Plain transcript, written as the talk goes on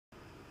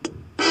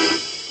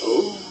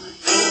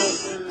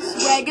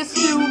swagger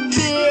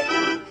stupid.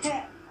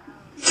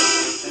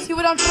 See,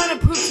 what I'm trying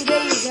to prove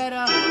today is that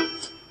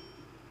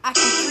I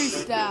can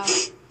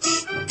freestyle.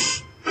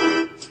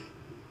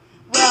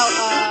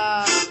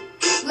 Well,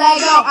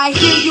 Lego, I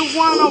hear you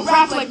wanna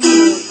rap like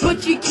me,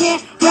 but you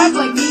can't rap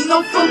like me.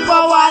 No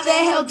football, why the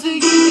hell do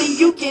you think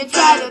you can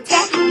try to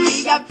tackle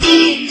me? I've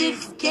been in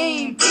this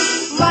game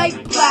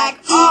like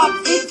Black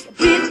Ops. It's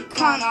been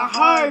kinda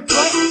hard,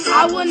 but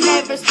I will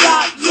never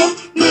stop. Yeah,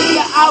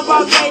 nigga, I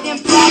rock red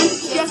and black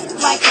just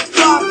like a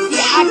fox.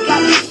 Yeah, I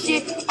got this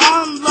shit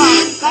on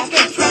lock like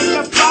a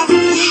treasure box. You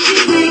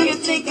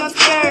niggas think I'm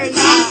scared?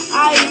 Nah,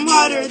 I am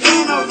harder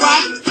than a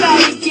rock. Try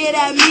to get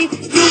at me,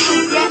 you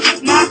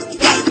regret not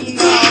backing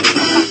up.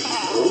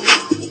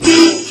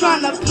 He's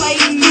trying to play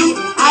me,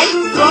 I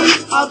fuck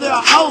other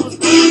hoes.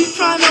 He's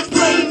trying to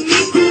play me,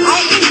 I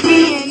ain't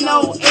being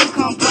no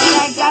income, but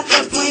I got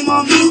the blame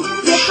on me.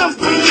 Yes, I'm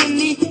bringing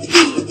the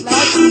heat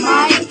like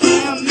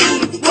Miami.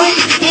 What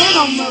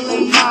animal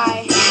am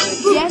I?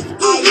 Yes,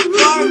 I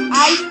bark,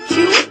 I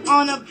chew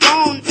on a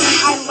bone, and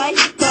I like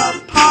the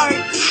part.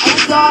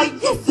 A dog,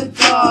 yes, a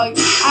dog.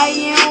 I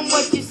am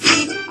what you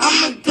see,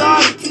 I'm a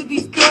dog to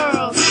these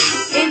girls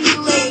and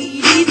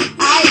ladies.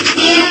 I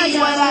am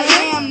what I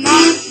am,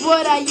 not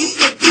what I used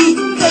to be.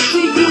 Cause to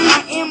you,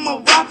 I am a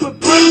rapper,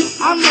 but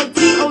I'm a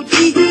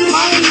D.O.G.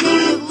 My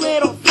name is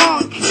Lil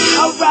Funk,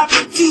 a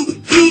rapper to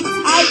beats.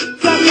 I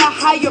got a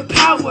higher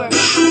power,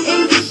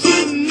 and you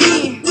shit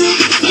me.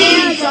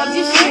 Yeah, y'all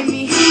just shit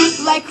me.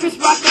 Like Chris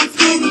Rock, I'm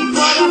skinny,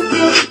 but I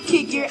still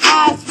kick your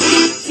ass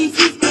with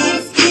CC's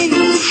and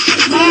skinny.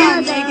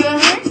 Nah, nigga,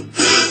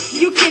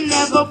 you can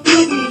never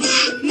flip me.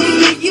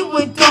 Nigga, you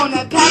a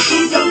donut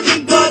package, you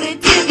can go to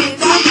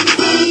Tibbetts. I'm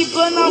skinny,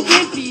 but I'm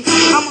wimpy.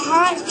 I'm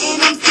hot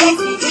and I'm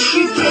sexy. If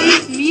you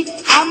chase me,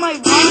 I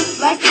might run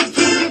like a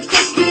ginger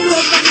cookie,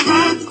 cause I'm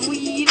hot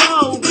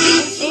Guido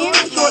and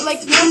short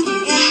like Snooki,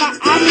 and my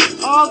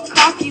act all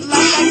cocky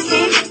like I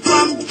came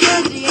from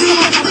Jersey.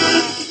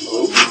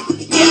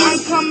 Yeah, I'm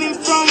coming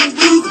from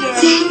Windsor,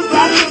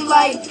 rapping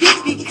like this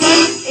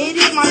because it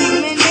is my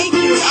human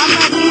nature. I'm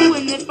not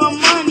doing it for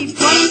money,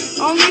 but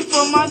only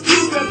for my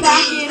future.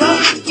 Pack it up,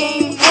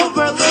 game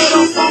over,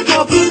 Lil Funk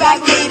will be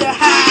back later.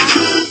 Ha,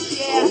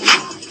 yeah.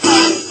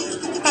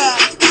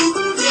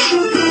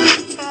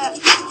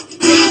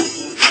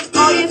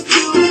 Oh, you're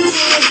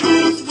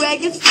stupid,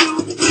 swag is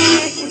stupid.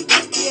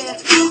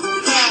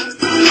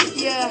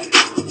 Yeah,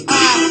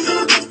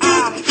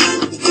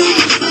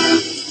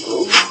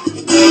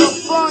 Lil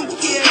Funk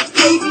here,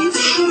 baby.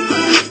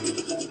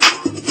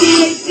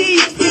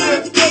 DJ's here,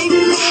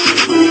 baby.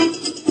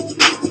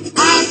 I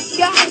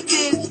got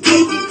this,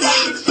 baby. Got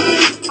this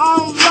shit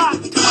on lock.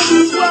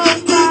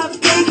 2012 vibe,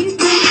 baby.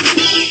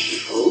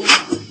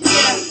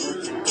 Yeah.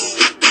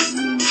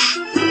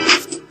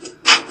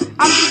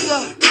 I'm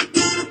just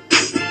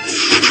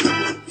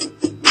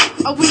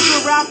a weaker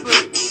rapper.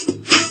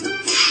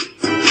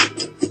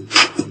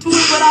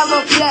 Doing what I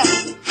love best.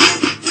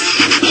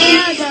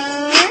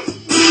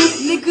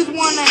 Niggas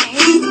wanna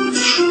hate me.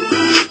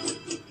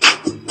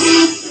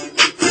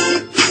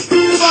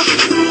 Fuck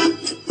you.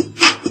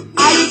 I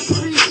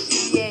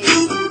appreciate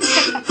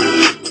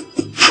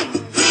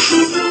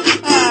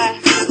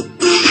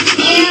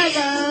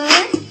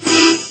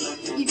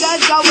you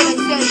guys got what I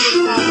said this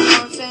time, you know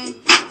what I'm saying?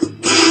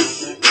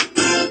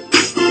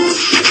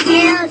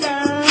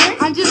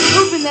 I'm just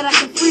proving that I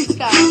can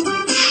freestyle.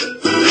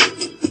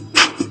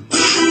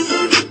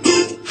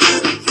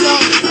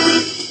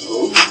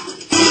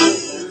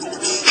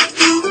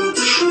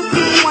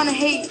 Wanna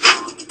hate,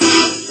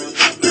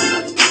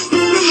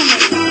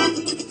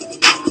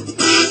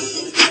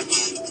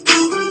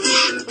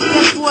 but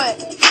guess what?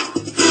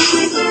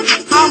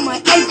 I'ma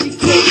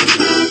educate.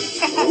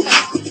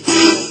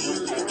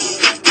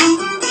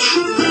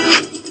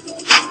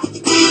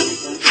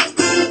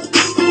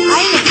 I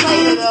ain't a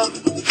player though,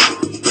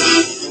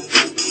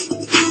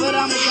 but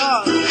I'm a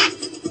dog.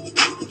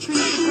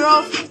 Treat the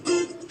girls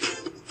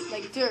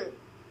like dirt.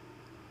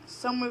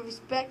 Some with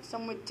respect,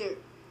 some with dirt.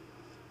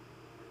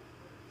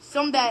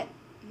 Some that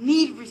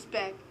need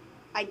respect,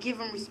 I give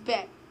them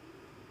respect.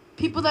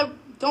 People that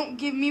don't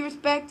give me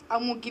respect, I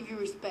won't give you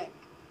respect.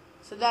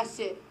 So that's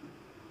it.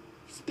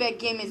 Respect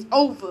game is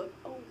over.